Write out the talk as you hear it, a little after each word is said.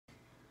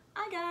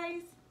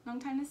guys, long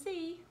time no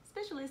see,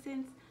 especially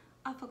since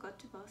I forgot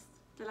to post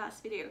the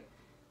last video.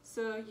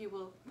 So you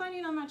will find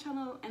it on my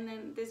channel and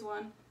then this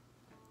one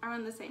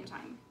around the same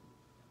time.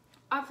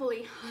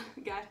 Hopefully,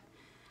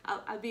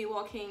 I'll be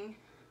working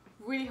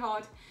really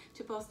hard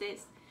to post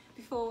this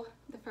before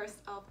the 1st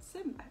of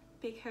December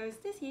because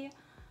this year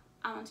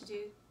I want to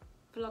do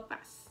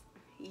Vlogmas.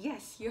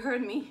 Yes, you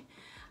heard me.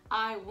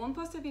 I won't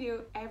post a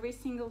video every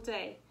single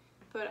day,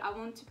 but I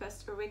want to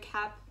post a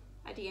recap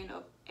at the end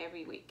of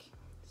every week.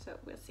 So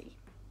we'll see.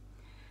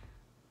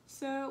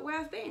 So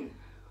where I've been?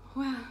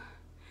 Well,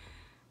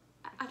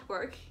 at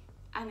work,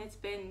 and it's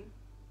been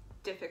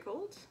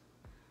difficult,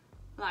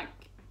 like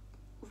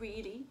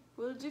really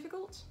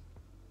difficult.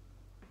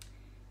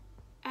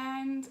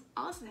 And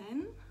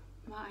then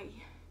my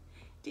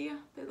dear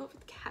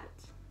beloved cat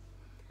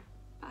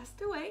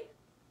passed away,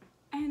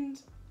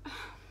 and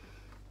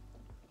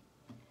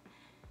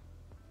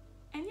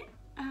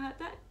yeah,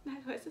 that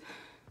was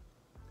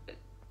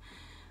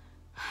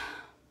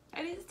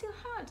and it's still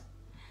hard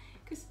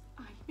because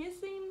I miss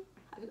him,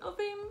 I love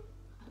him,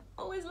 I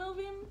always love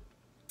him,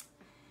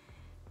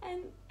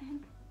 and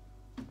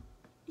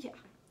yeah.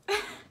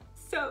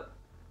 So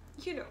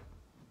you know,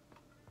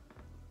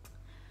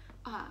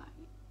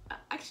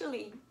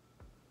 actually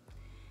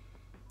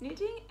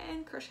knitting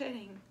and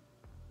crocheting,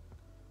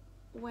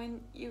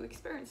 when you're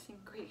experiencing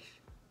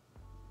grief,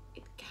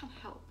 it can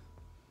help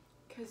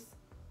because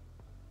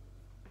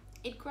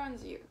it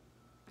grounds you.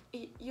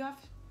 You have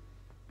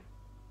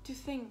to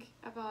think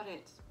about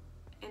it,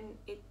 and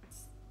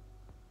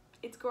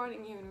it's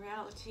grounding you in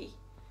reality.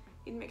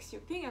 It makes you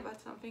think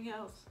about something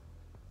else,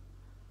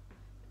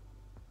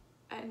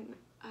 and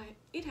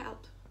it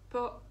helped.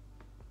 But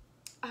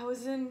I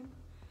wasn't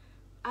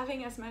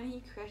having as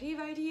many creative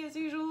ideas as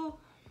usual,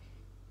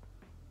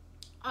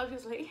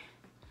 obviously.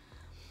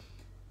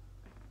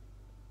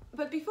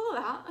 But before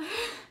that,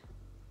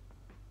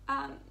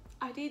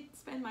 I did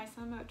spend my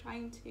summer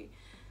trying to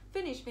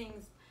finish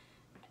things,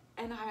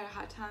 and I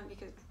had time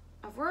because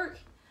of work.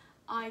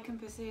 I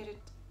compensated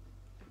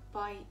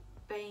by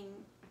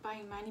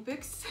buying many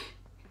books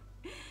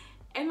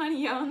and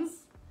many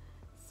yarns.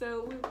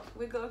 So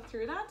we'll go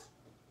through that.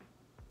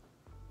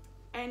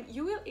 And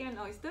you will hear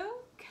noise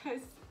though,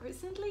 because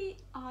recently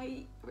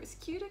I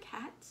rescued a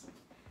cat.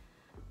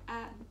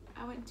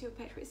 I went to a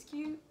pet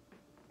rescue,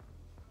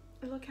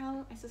 a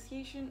local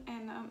association,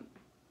 and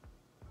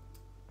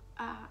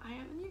I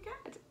have a new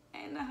cat,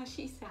 and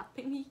she's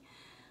helping me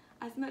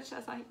as much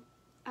as I'm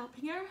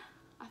helping her,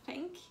 I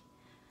think.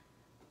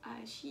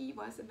 She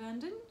was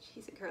abandoned.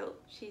 She's a girl.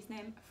 She's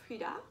named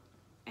Frida,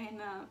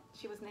 and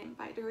she was named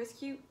by the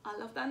rescue. I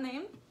love that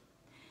name.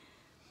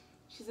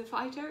 She's a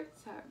fighter,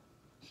 so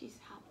she's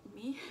helping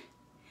me,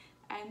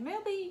 and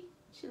maybe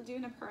she'll do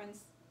an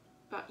appearance,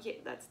 but yeah,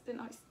 that's the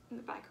noise in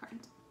the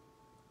background.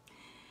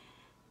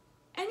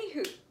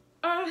 Anywho,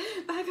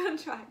 back on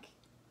track.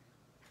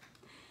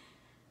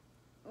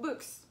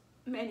 Books,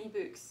 many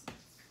books.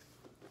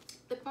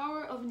 The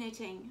Power of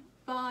Knitting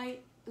by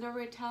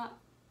Loretta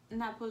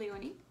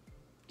Napoleoni.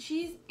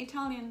 She's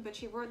Italian, but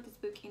she wrote this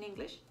book in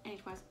English and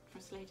it was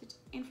translated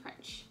in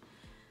French.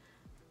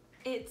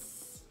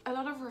 It's a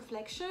lot of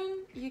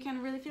reflection. You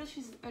can really feel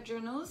she's a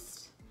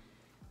journalist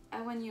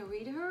when you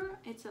read her.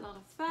 It's a lot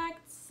of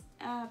facts,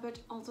 but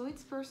also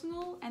it's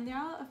personal, and there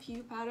are a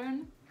few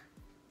patterns,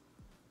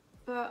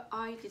 but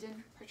I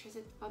didn't purchase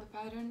it for the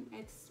pattern.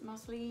 It's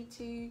mostly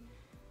to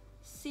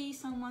see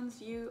someone's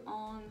view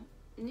on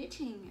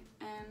knitting,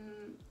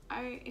 and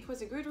it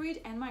was a good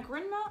read, and my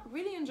grandma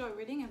really enjoyed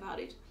reading about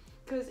it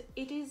because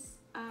it is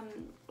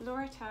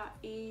Loretta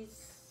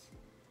is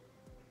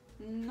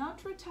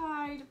not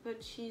retired,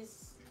 but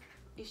she's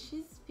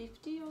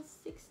 50 or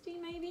 60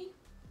 maybe.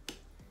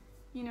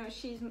 You know,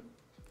 she's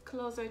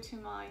closer to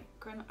my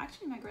grandma.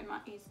 Actually, my grandma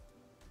is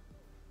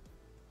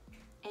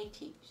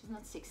 80, she's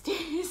not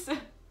 60. So,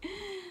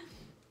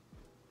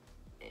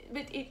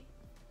 but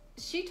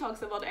she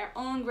talks about her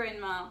own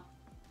grandma,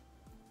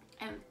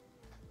 and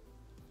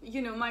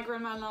you know, my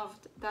grandma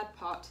loved that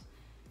part.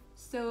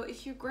 So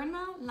if your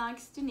grandma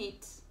likes to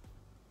knit,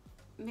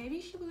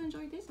 maybe she will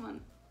enjoy this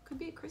one. Could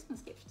be a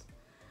Christmas gift.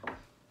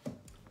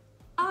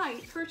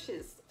 I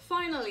purchased,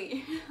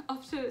 finally,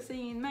 after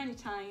seeing it many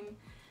times,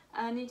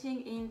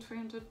 Knitting in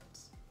 300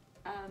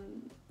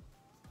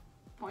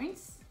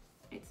 points.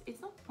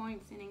 It's not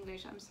points in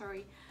English, I'm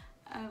sorry.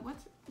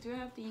 Do I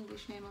have the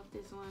English name of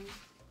this one?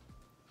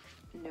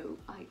 No,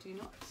 I do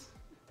not.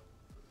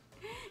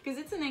 Because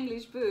it's an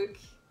English book,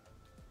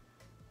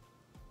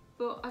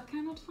 but I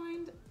cannot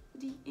find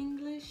the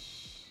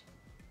English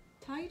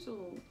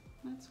title.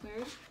 That's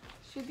weird.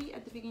 Should be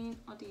at the beginning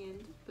or the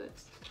end, but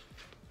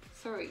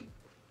sorry.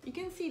 You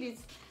can see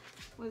this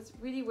was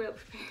really well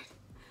prepared,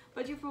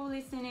 but you've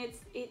probably seen it.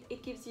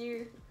 It gives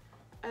you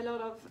a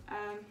lot of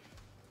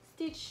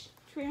stitch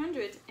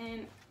 300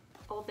 and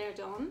all they're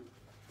done.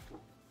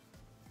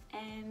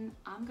 And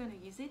I'm gonna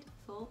use it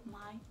for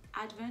my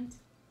advent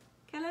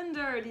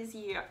calendar this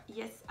year.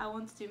 Yes, I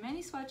want to do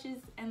many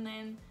swatches and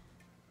then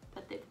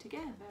put them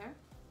together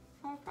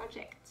for a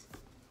project.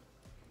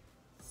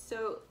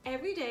 So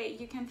every day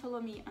you can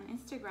follow me on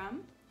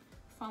Instagram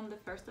from the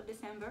 1st of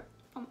December,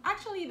 from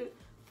actually the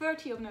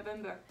 30th of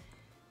November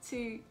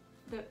to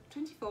the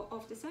 24th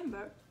of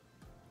December,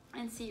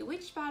 and see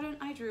which pattern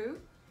I drew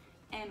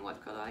and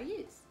what color I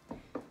used.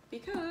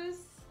 Because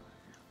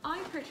I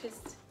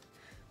purchased,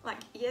 like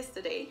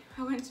yesterday,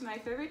 I went to my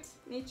favorite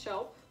knit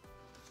shop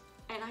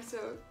and I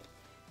saw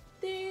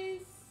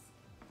this.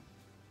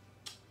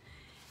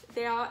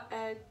 There are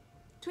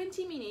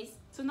 20 minis,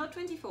 so not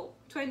 24,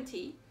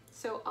 20.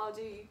 So I'll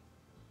do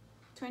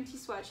 20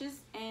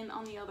 swatches, and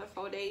on the other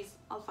 4 days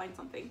I'll find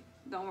something,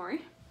 don't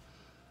worry.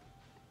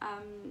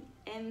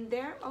 And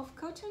they're of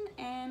cotton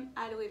and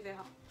aloe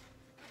vera.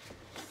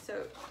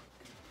 So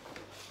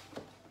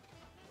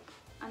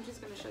I'm just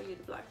going to show you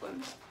the black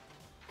one.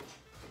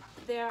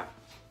 They're...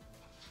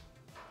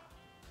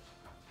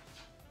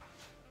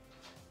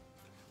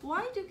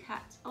 Why do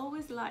cats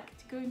always like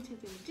to go into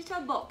the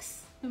digital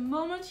box the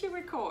moment you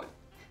record?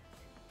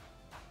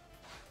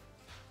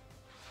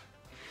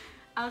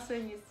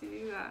 Alison used to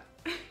do that.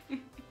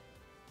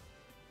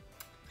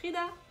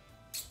 Frida,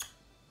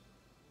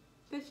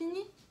 t'as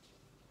fini?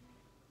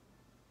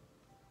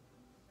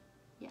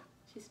 Yeah,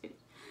 she's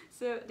finished.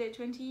 So they're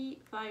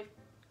 25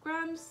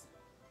 grams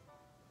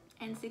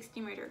and 60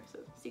 meters, so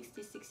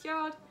 66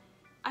 yards.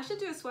 I should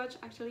do a swatch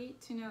actually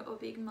to know how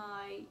big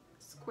my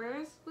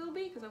squares will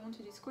be, because I want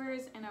to do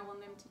squares and I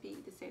want them to be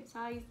the same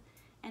size,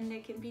 and they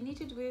can be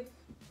knitted with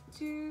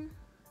 2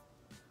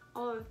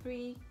 or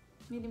 3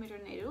 millimeter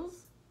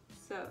needles.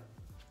 So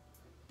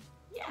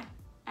yeah,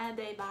 and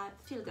they by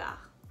Filgar,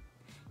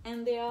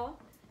 and they are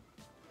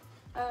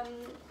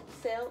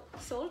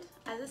sold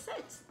as a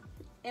set.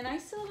 And I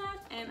saw that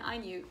and I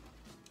knew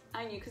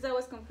because I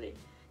was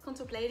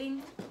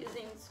contemplating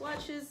using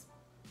swatches,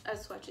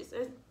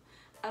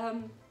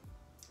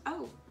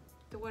 oh,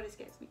 the word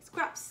escapes me,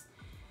 scraps.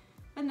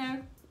 But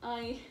no,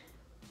 I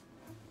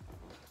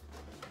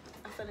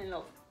fell in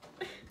love.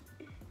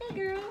 Hey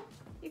girl,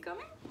 you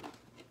coming?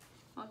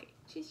 Okay,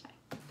 she's shy.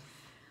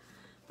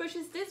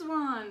 Purchased this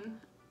one,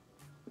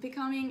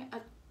 Becoming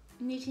a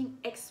Knitting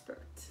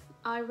Expert.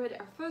 I read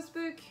her first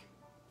book,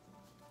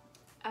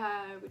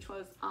 which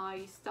was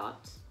I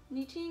Start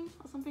Knitting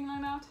or something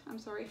like that. I'm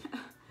sorry.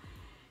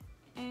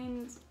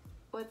 And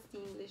what's the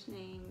English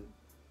name?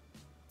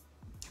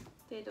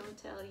 They don't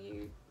tell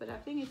you, but I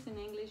think it's an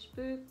English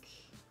book.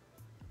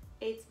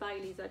 It's by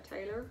Lisa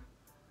Taylor.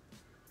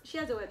 She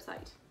has a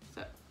website,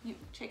 so you know,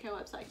 check her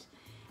website.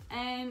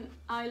 And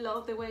I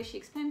love the way she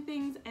explains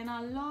things, and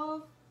I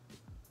love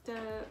the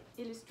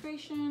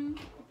illustration,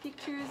 the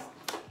pictures,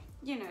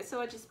 you know, so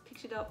I just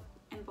picked it up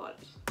and bought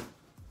it.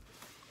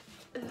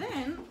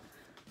 Then,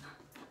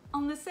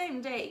 on the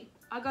same day,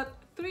 I got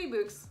 3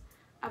 books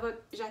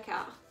about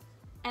jacquard,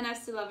 and I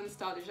still haven't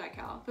started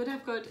jacquard, but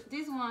I've got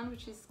this one,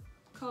 which is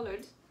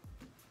colored,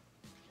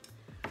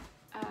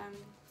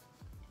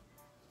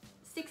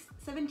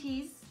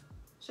 70s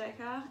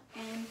jacquard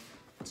and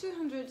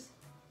 200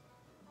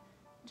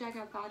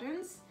 jacquard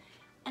patterns.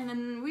 And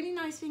then really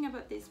nice thing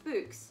about this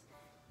book,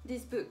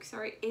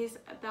 is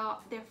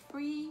about they're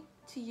free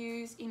to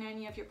use in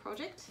any of your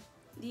projects.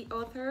 The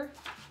author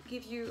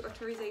gives you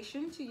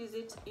authorization to use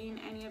it in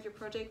any of your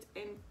projects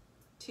and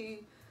to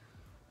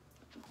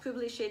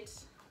publish it.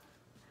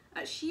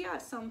 She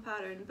has some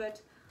pattern,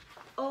 but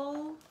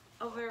all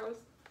of her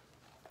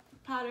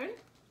pattern,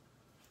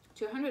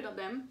 200 of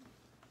them,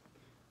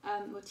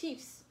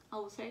 motifs, I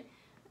would say,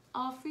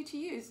 are free to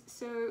use.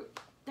 So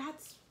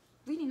that's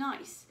really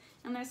nice.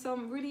 And there's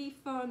some really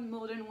fun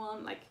modern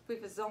one, like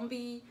with a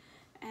zombie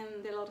and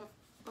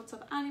lots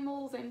of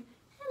animals. And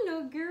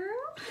hello,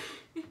 girl.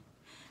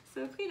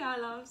 So Frida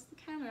loves the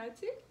camera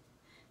too.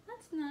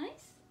 That's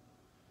nice.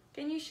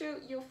 Can you show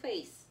your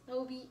face? That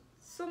would be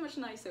so much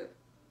nicer.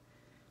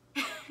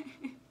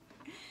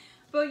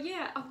 But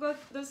yeah, I've got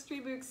those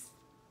 3 books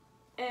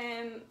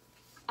and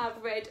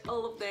I've read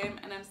all of them,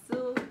 and I'm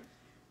still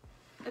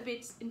a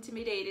bit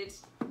intimidated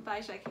by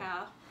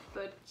jacquard,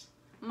 but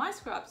my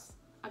scraps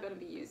are gonna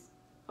be used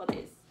for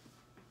this,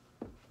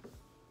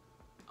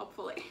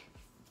 hopefully.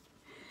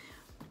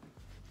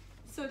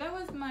 So that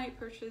was my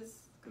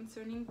purchase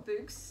concerning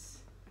books.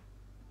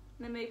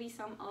 There may be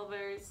some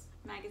others,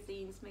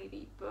 magazines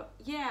maybe, but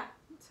yeah,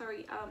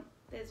 sorry,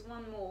 there's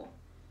one more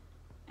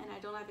and I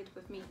don't have it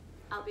with me.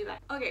 I'll be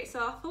back. Okay,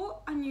 so I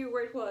thought I knew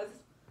where it was,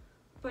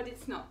 but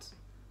it's not.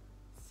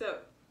 So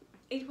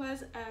it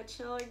was a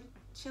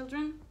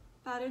children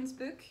patterns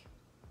book,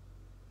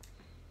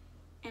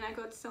 and I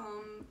got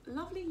some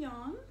lovely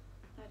yarn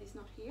that is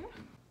not here.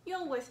 You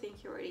always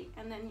think you're ready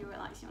and then you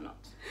realize you're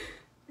not.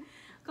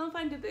 Can't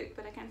find the book,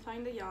 but I can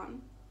find the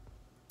yarn.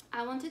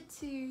 I wanted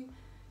to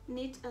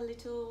knit a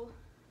little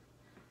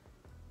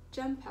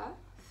jumper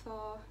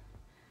for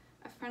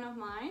a friend of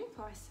mine,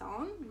 for a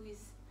son who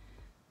is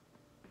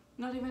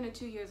not even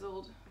 2 years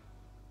old,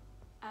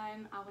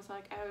 and I was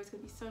like, oh, it's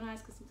gonna be so nice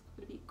because it's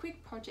gonna be a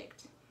quick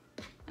project.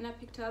 And I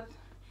picked up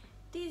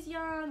this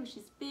yarn, which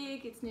is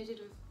big. It's knitted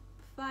with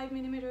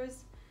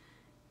 5mm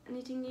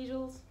knitting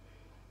needles,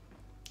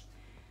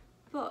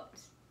 but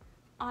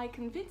I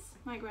convinced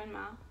my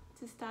grandma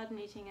to start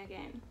knitting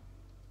again.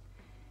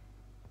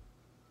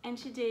 And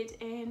she did,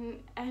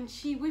 and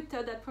she whipped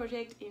out that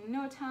project in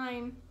no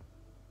time.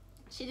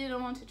 She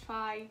didn't want to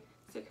try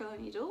circular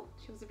needle.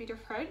 She was a bit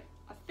afraid.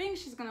 I think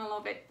she's gonna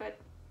love it, but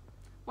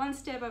one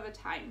step at a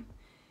time.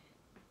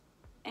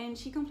 And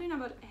she complained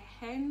about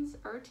her hands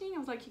hurting. I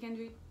was like, you can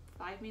do it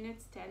 5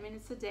 minutes, 10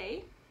 minutes a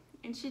day.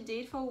 And she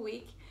did for a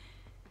week.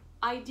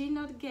 I did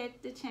not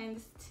get the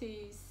chance to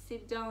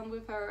sit down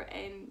with her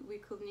and we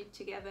could knit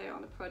together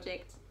on a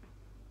project.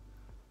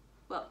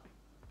 Well,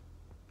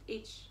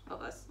 each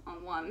of us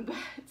on one, but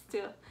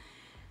still.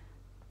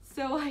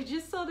 So I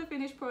just saw the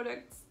finished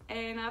products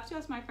and I have to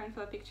ask my friend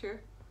for a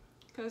picture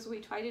because we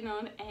tried it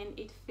on and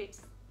it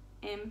fits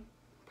him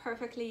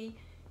perfectly.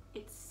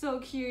 It's so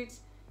cute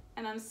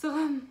and I'm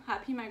so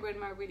happy. My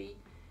grandma really,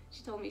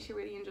 she told me she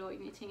really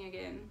enjoyed knitting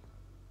again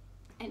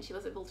and she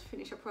was able to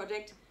finish her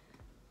project,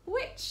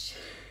 which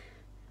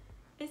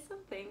is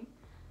something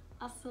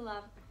I still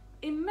have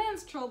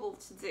immense trouble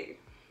to do.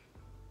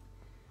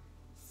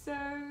 So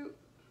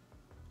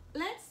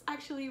let's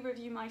actually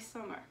review my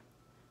summer.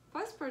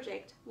 First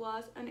project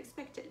was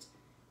unexpected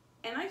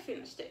and I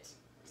finished it,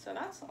 so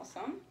that's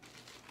awesome.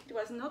 It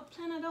was not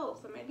planned at all,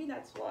 so maybe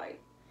that's why.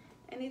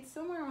 And it's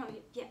somewhere around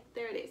here. Yeah,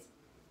 there it is.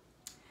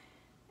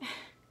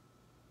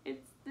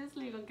 It's this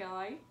little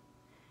guy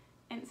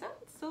and it's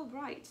so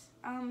bright.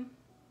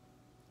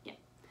 Yeah,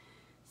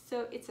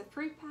 so it's a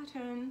free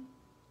pattern.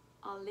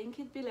 I'll link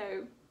it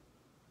below,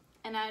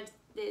 and I had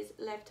this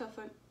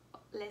leftover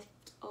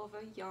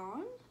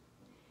yarn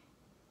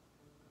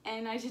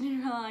and I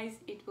didn't realize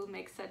it will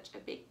make such a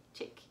big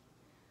chick.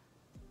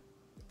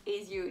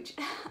 It's huge.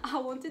 I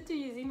wanted to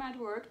use him at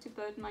work to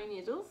put my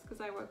needles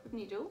because I work with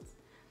needles,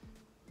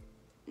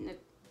 not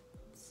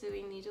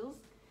sewing needles,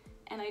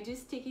 and I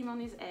just stick him on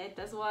his head.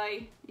 That's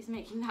why he's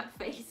making that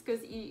face,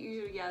 because he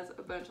usually has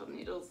a bunch of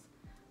needles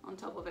on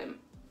top of him,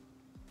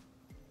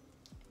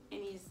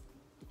 and he's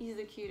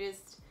the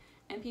cutest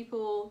and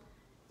people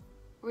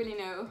really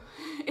know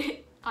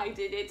I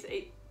did it.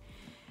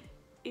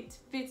 It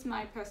fits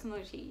my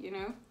personality, you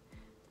know.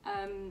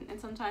 And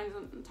sometimes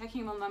I'm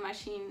taking him on my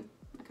machine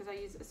because I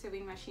use a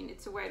sewing machine.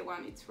 It's a weird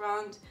one, it's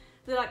round.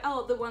 They're like,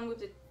 oh, the one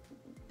with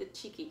the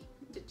cheeky.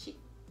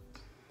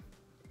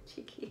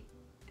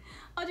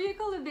 How do you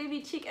call a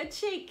baby chick? A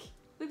chick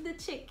with the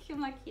chick.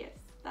 I'm like, yes,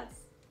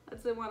 that's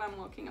the one I'm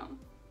working on.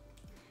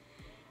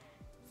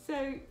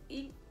 So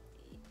he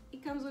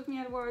comes with me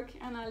at work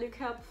and I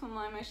look up from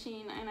my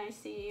machine and I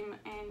see him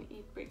and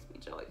it brings me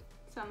joy.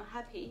 So I'm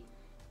happy.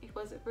 It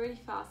was a really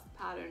fast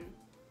pattern,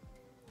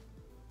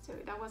 so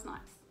that was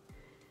nice.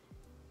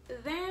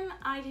 Then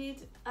I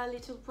did a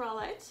little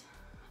bralette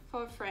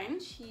for a friend.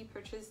 She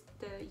purchased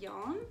the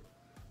yarn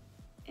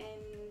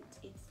and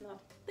it's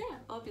not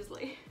there,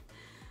 obviously.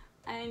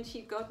 And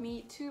she got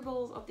me 2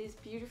 balls of this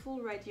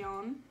beautiful red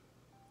yarn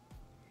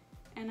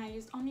and I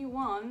used only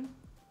one,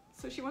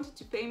 so she wanted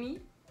to pay me.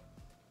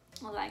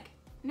 I was like,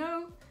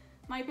 no,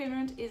 my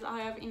payment is I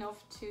have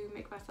enough to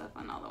make myself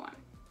another one.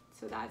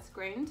 So that's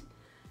great.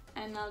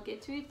 And I'll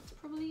get to it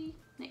probably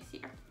next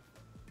year.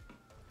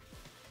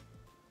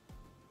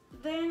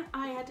 Then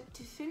I had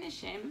to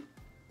finish him,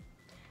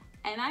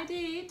 and I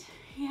did.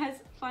 He has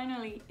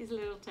finally his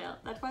little tail.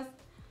 That was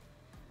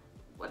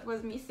what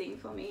was missing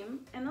from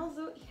him. And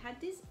also he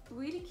had this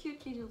really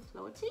cute little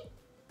floaty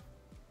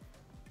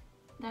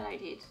that I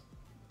did,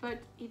 but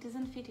it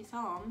doesn't fit his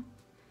arm.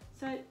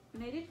 So I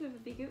made it with a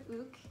bigger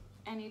hook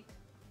and it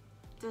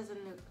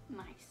doesn't look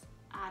nice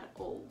at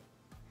all.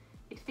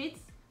 It fits,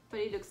 but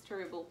it looks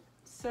terrible.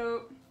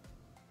 So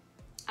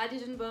I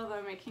didn't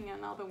bother making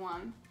another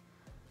one.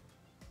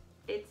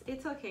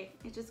 It's okay.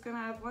 It's just gonna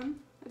have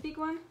a big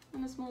one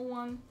and a small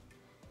one,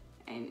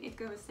 and it's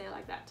gonna stay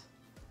like that.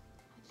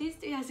 At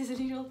least it has his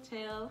little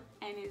tail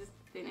and is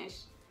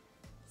finished.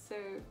 So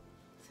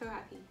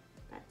happy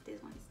that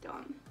this one is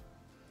done.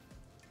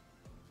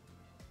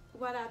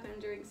 What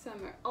happened during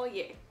summer? Oh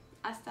yeah,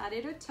 I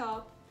started a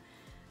top.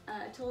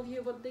 I told you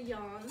about the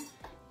yarn,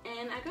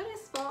 and I got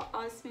as far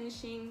as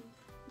finishing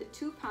the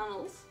 2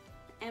 panels,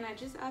 and I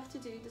just have to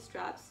do the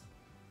straps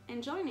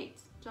and join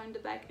the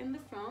back and the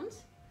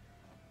front.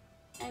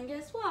 And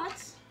guess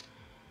what?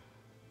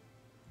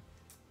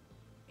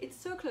 It's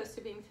so close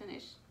to being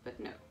finished, but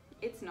no,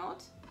 it's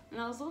not. And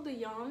also the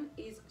yarn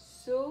is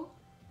so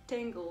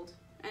tangled,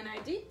 and I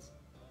did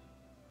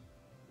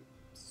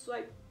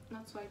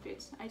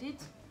I did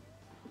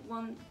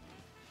one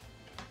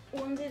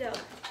it up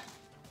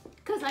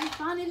because I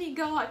finally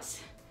got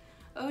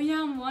a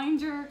yarn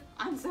winder.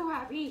 I'm so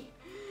happy.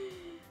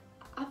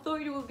 I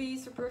thought it would be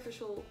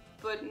superficial,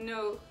 but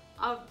no,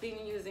 I've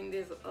been using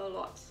this a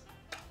lot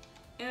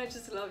and I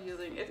just love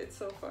using it. It's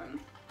so fun.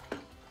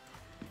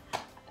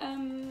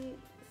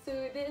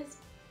 So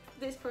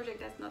this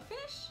project has not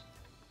finished.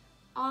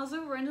 I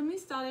also randomly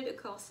started a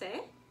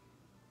corset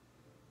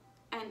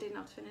and did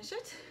not finish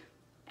it,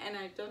 and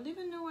I don't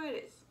even know where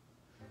it is.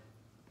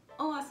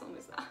 Oh, I saw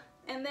that.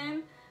 And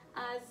then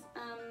as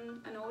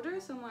an order,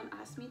 someone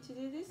asked me to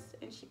do this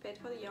and she paid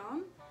for the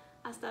yarn.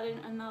 I started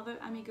another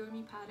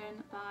amigurumi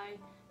pattern by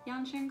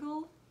Jan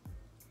Schenkel,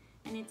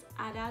 and it's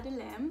Ada de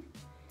Lem,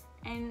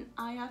 and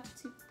I have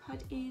to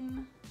put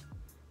in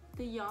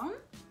the yarn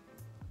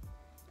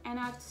and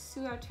I have to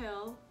sew her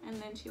tail, and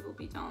then she will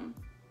be done.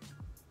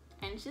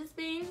 And she's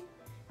being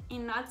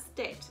in that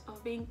state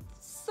of being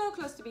so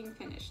close to being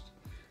finished,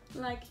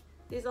 like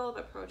this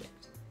other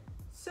project,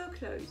 so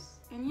close,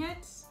 and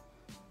yet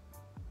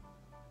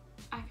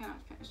I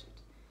cannot finish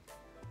it.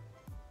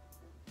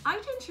 I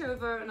tend to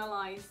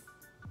overanalyze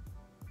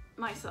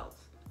myself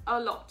a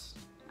lot.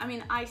 I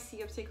mean, I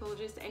see a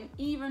psychologist and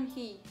even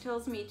he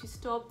tells me to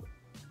stop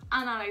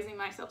analyzing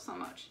myself so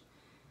much.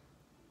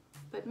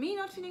 But me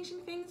not finishing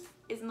things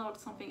is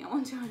not something I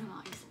want to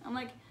analyze. I'm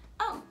like,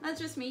 oh, that's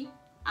just me.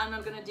 I'm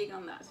not gonna dig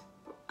on that.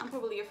 I'm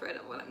probably afraid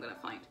of what I'm gonna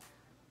find.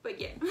 But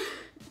yeah.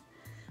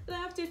 But I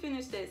have to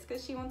finish this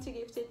because she wants to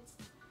gift it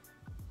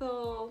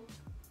for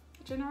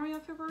January or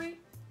February.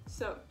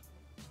 So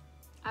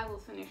I will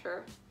finish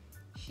her.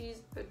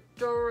 She's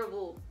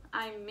adorable.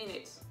 I mean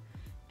it.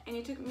 And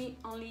it took me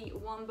only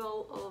one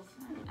ball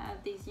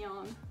of this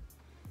yarn.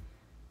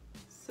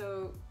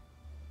 So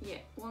yeah,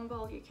 one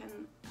ball you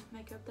can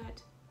make up that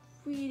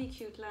really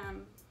cute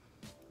lamb.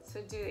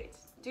 So do it.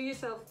 Do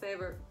yourself a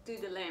favor. Do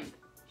the lamb.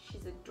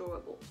 She's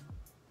adorable.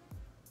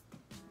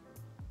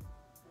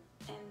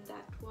 And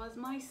that was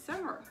my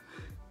summer.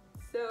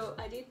 So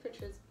I did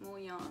purchase more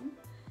yarn.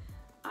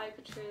 I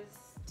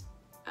purchased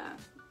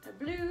a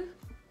blue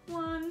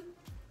one,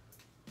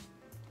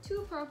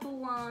 2 purple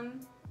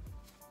one,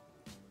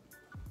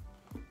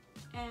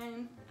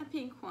 and a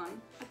pink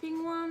one. A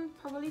pink one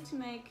probably to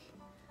make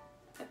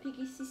a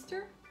piggy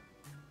sister,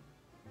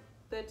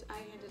 but I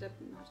ended up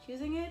not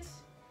using it.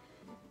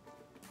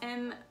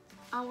 And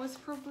I was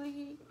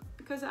probably,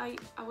 because I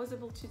was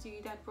able to do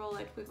that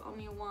bralette with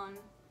only one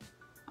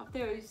of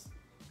those.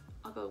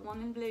 I got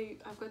one in blue,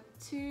 I've got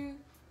 2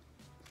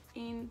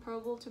 in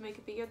purple to make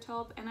a bigger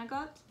top, and I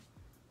got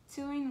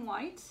 2 in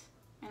white,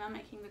 and I'm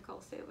making the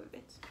corset with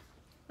it.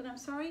 But I'm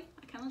sorry,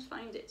 I cannot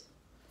find it.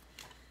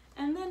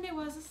 And then there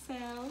was a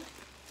sale.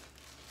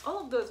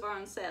 All of those were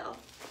on sale,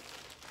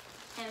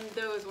 and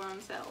those were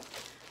on sale.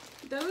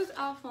 Those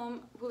are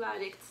from Wool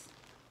Addicts.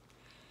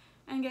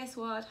 And guess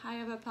what? I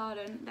have a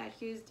pattern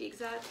that used the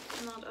exact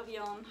amount of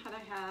yarn that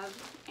I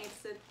have.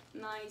 It's a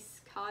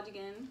nice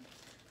cardigan.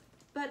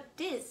 But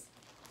this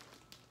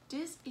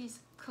is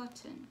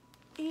cotton.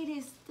 It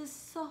is the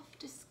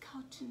softest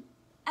cotton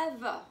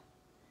ever.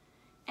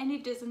 And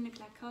it doesn't look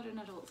like cotton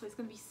at all, so it's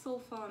gonna be so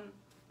fun.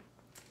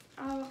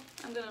 Oh,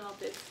 I'm gonna love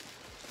this.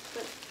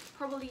 But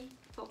probably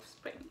for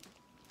spring.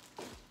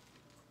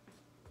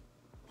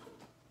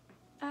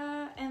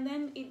 And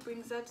then it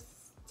brings us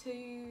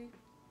to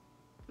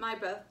my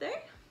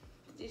birthday.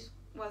 This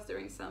was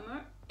during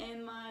summer,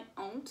 and my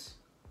aunt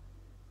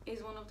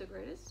is one of the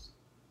greatest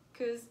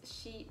because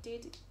she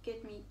did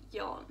get me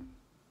yarn.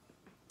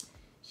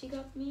 She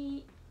got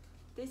me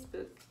this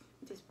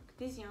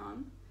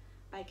yarn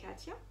by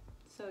Katya.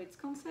 So it's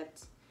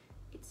concept,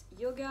 it's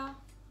yoga.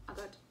 I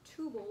got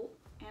 2 balls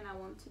and I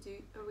want to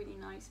do a really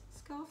nice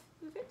scarf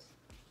with it.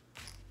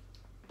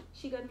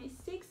 She got me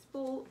 6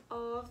 balls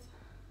of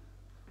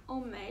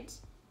homemade,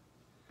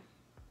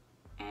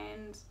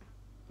 and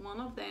one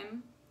of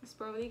them is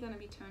probably gonna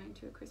be turned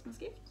into a Christmas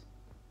gift.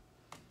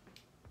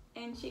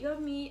 And she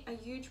got me a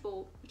huge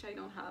ball, which I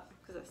don't have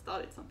because I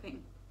started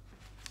something,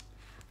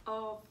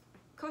 of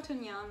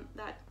cotton yarn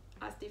that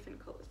has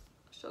different colors.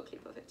 I'll show a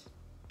clip of it.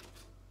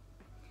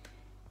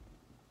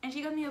 And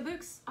she got me a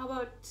book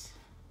about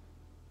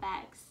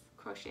bags,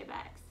 crochet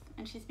bags,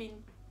 and she's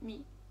been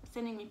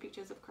sending me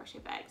pictures of crochet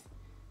bags.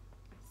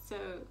 So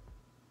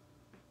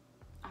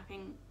I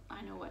think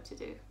I know what to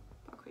do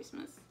for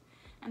Christmas.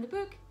 And the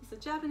book is a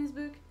Japanese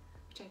book,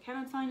 which I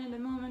cannot find at the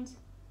moment.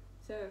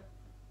 So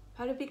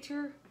I had a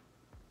picture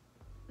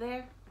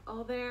there,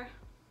 all there.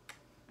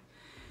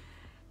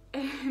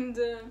 And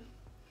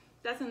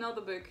that's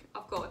another book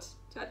I've got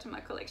to add to my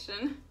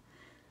collection.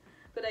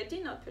 But I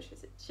did not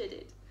purchase it, she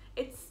did.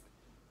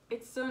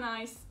 It's so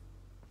nice,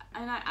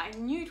 and I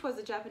knew it was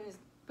a Japanese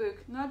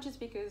book, not just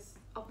because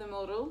of the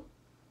model,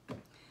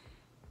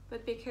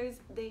 but because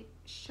they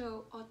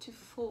show how to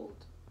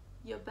fold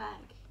your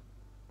bag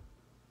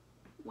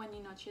when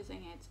you're not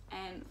using it.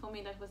 And for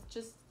me that was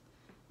just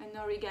an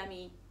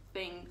origami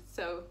thing,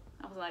 so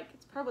I was like,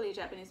 it's probably a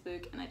Japanese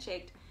book, and I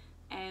checked,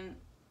 and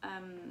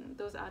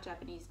those are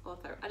Japanese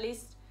author. At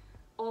least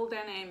all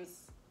their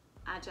names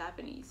are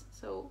Japanese,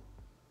 so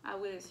I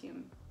will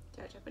assume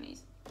they're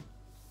Japanese.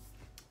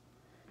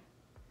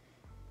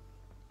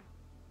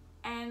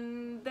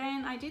 And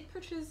then I did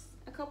purchase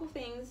a couple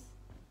things,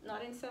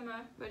 not in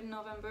summer, but in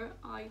November.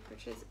 I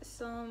purchased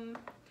some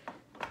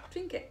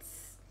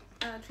trinkets,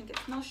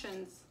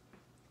 notions.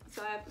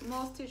 So I have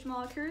more stitch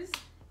markers,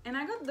 and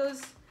I got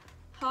those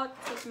hot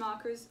stitch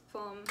markers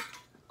from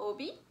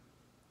Obi,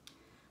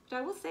 but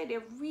I will say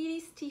they're really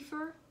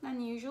stiffer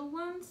than usual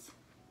ones.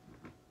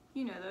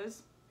 You know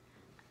those.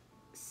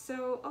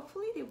 So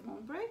hopefully they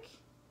won't break.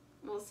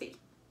 We'll see.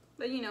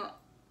 But you know,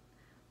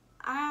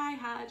 I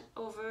had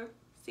over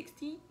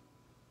 60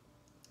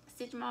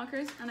 stitch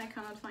markers and I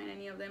cannot find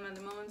any of them at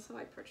the moment, so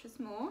I purchased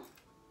more.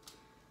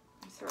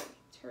 I'm sorry,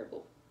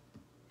 terrible.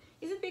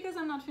 Is it because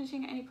I'm not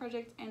finishing any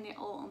project and they're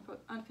all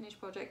unfinished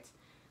projects?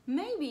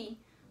 Maybe,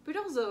 but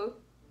also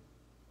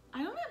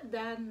I don't have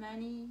that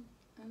many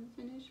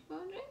unfinished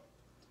projects.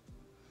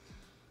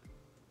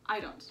 I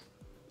don't.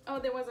 Oh,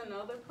 there was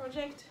another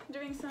project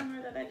during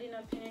summer that I did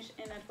not finish,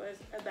 and that was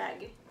a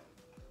bag.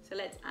 So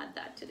let's add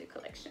that to the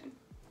collection.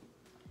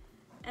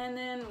 And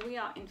then we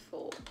are in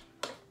fall.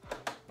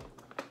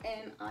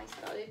 And I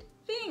started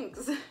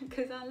things,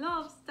 because I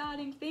love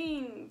starting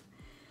things.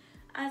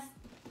 As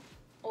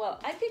well,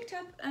 I picked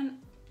up an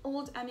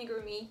old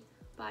amigurumi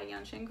by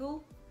Jan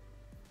Schenkel.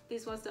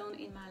 This was done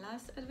in my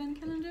last advent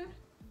calendar,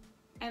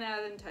 and I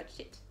haven't touched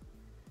it.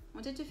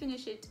 Wanted to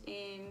finish it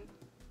in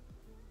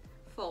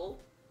fall,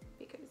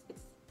 because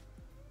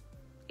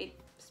it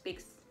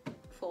speaks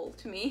fall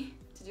to me,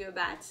 to do a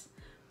bat.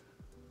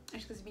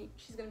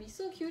 She's gonna be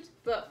so cute,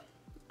 but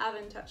I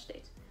haven't touched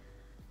it.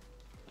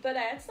 But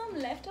I had some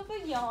leftover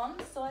yarn,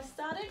 so I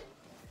started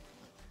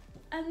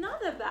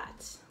another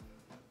bat.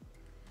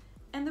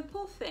 And the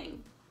poor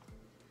thing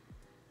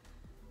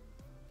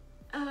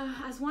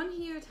has one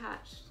ear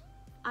attached.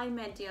 I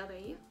made the other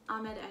ear.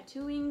 I made her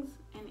 2 wings,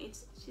 and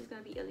she's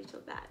gonna be a little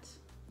bat,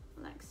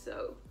 like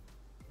so.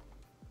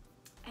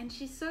 And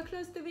she's so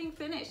close to being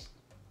finished,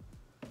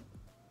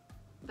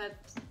 but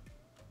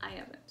I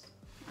haven't.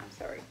 I'm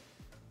sorry.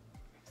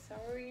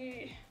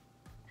 Sorry.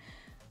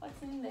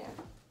 What's in there?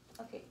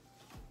 Okay,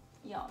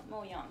 yarn,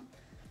 more yarn.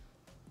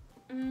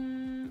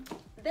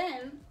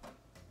 Then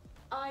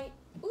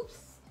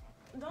oops,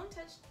 don't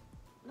touch,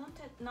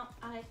 non,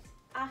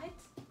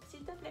 arrête,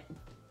 s'il te plaît.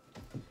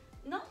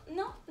 Non,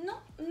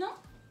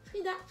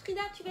 Frida, tu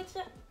vas te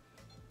faire.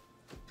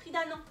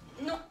 Frida,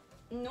 non,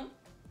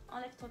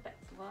 enlève ton patte,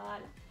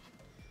 voilà.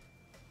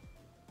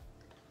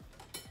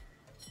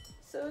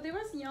 So there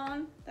was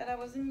yarn that I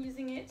wasn't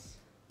using it,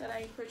 that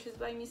I purchased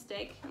by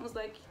mistake. I was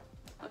like,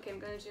 okay, I'm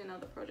gonna do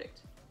another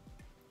project.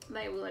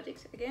 But I will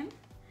edit again.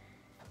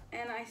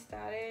 And I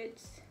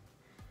started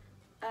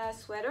a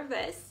sweater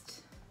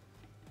vest,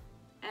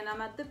 and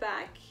I'm at the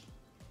back,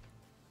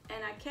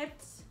 and I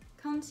kept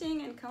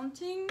counting and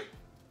counting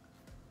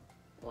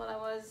while I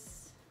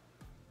was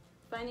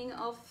binding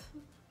off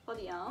for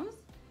the arms,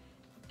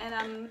 and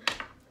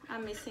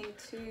I'm missing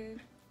 2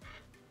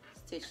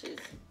 stitches.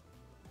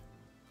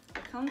 I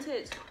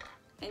counted,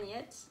 and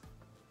yet,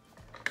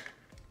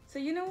 so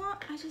you know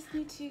what, I just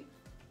need to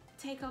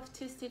take off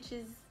 2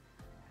 stitches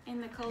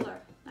in the collar.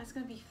 That's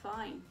gonna be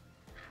fine.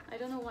 I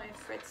don't know why I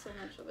fret so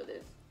much over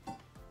this.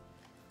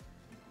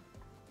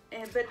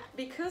 But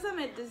because I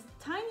made these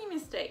tiny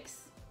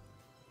mistakes,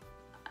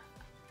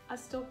 I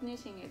stopped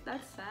knitting it.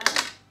 That's sad.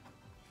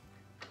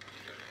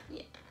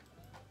 Yeah.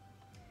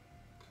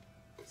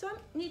 So I'm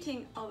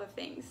knitting other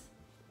things.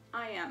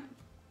 I am.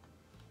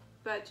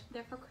 But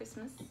they're for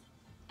Christmas,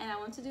 and I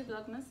want to do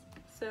Vlogmas,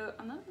 so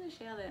I'm not gonna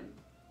share them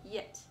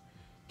yet.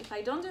 If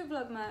I don't do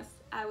Vlogmas,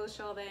 I will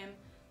show them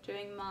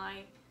during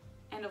my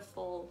end of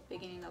fall,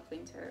 beginning of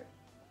winter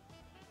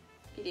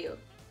video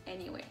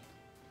anyway.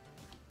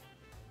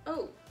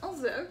 Oh,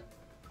 also,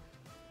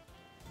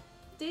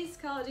 this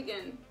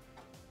cardigan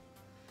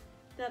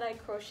that I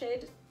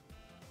crocheted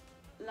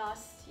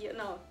last year,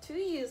 no, 2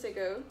 years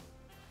ago,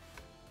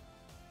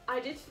 I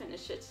did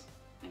finish it.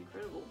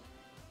 Incredible.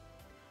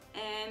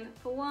 And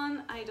for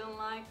one, I don't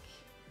like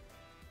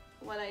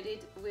what I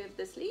did with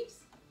the sleeves,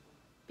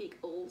 big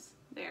holes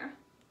there,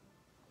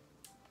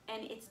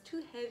 and it's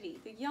too heavy.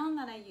 The yarn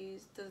that I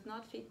use does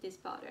not fit this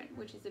pattern,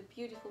 which is a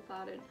beautiful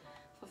pattern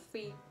for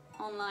free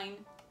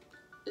online,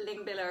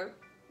 link below,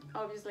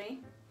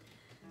 obviously.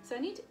 So I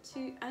need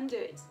to undo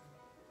it,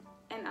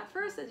 and at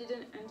first I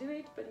didn't undo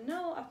it, but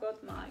now I've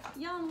got my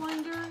yarn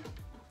winder,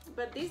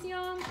 but this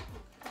yarn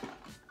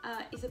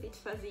is a bit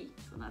fuzzy,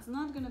 so that's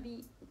not gonna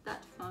be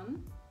that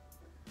fun.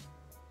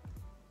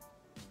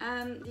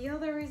 And the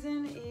other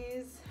reason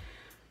is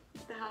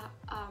that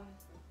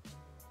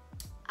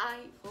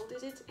I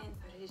folded it and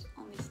put it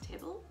on this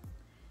table,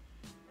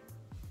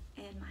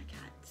 and my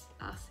cat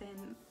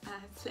Arsene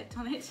slept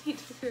on it. He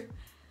took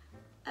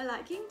a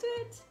liking to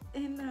it,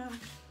 and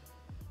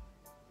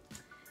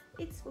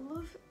it's full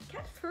of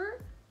cat fur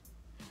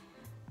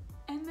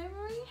and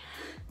memory.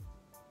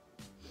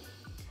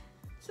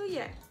 So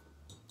yeah,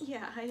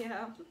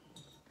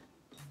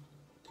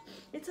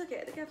 it's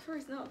okay. The cat fur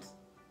is not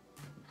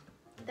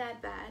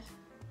that bad.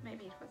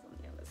 Maybe it was on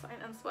the other side,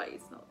 that's why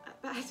it's not that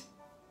bad.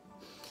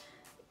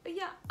 But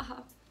yeah,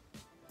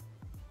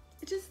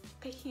 just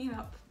picking it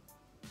up,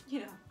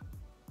 you know.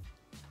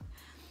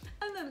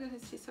 I'm not gonna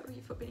say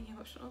sorry for being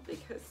emotional,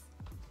 because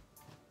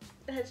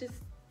that's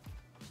just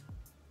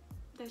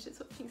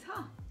what things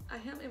are. I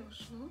am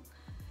emotional.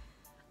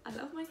 I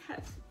love my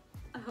cat.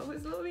 I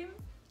always love him,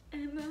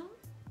 and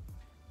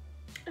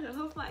I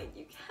love my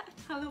new cat.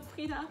 I love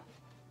Frida.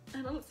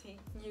 I don't say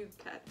new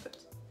cat, but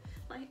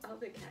my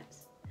other cat.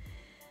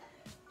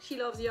 She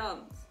loves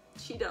yarns.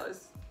 She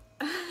does.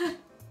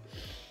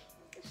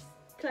 She's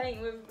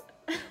playing with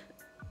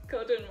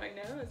cotton right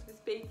now as we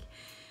speak.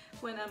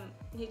 When I'm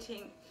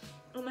knitting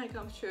on my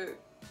computer,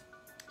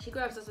 she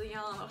grabs us a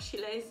yarn or she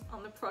lays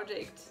on the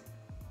project.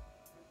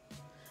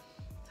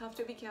 So I have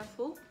to be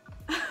careful.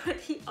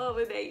 The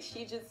other day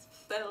she just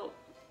fell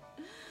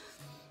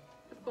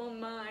from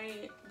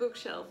my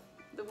bookshelf,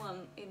 the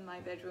one in my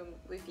bedroom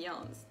with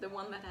yarns, the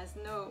one that has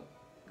no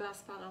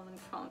glass panel in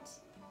front.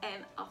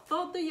 And I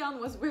thought the yarn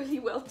was really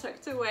well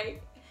tucked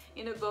away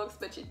in a box,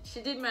 but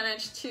she did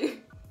manage to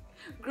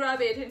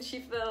grab it and she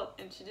fell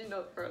and she did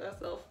not hurt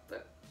herself,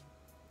 but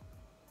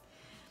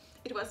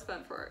it was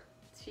fun for her.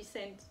 She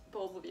sent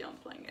balls of yarn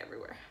flying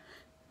everywhere.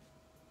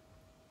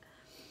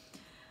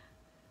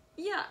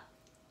 Yeah,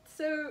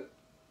 so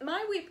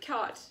my whip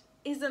cart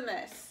is a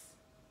mess.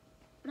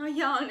 My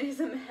yarn is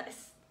a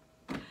mess.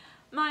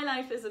 My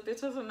life is a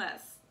bit of a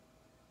mess,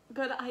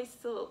 but I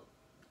still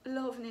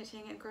love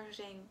knitting and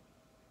crocheting.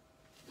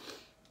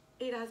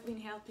 It has been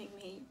helping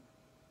me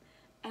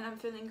and I'm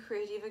feeling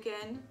creative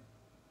again.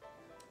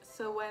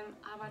 So when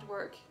I'm at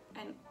work,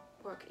 and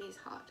work is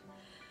hard,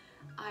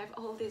 I have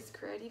all these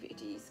creative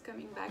ideas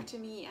coming back to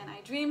me and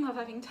I dream of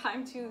having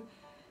time to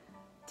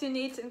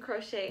knit and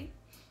crochet.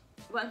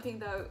 One thing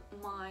though,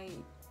 my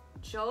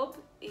job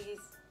is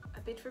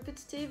a bit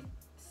repetitive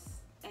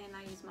and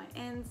I use my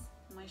hands,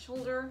 my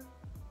shoulder.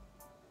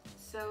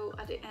 So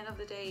at the end of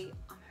the day,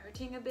 I'm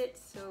hurting a bit,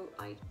 so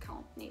I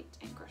can't knit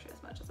and crochet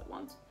as much as I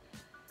want.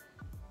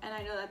 And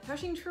I know that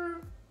pushing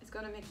through is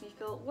gonna make me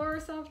feel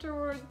worse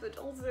afterwards, but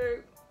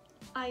also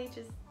I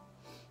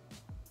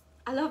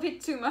love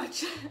it too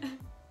much.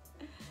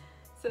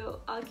 So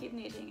I'll keep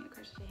knitting and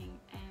crocheting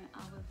and I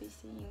will be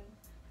seeing you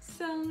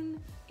soon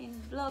in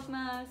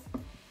Vlogmas,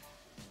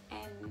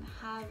 and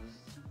have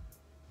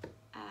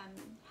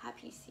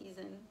happy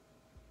season,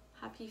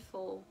 happy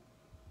fall,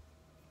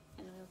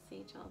 and we'll see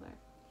each other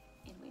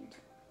in winter.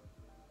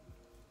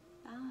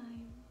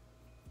 Bye.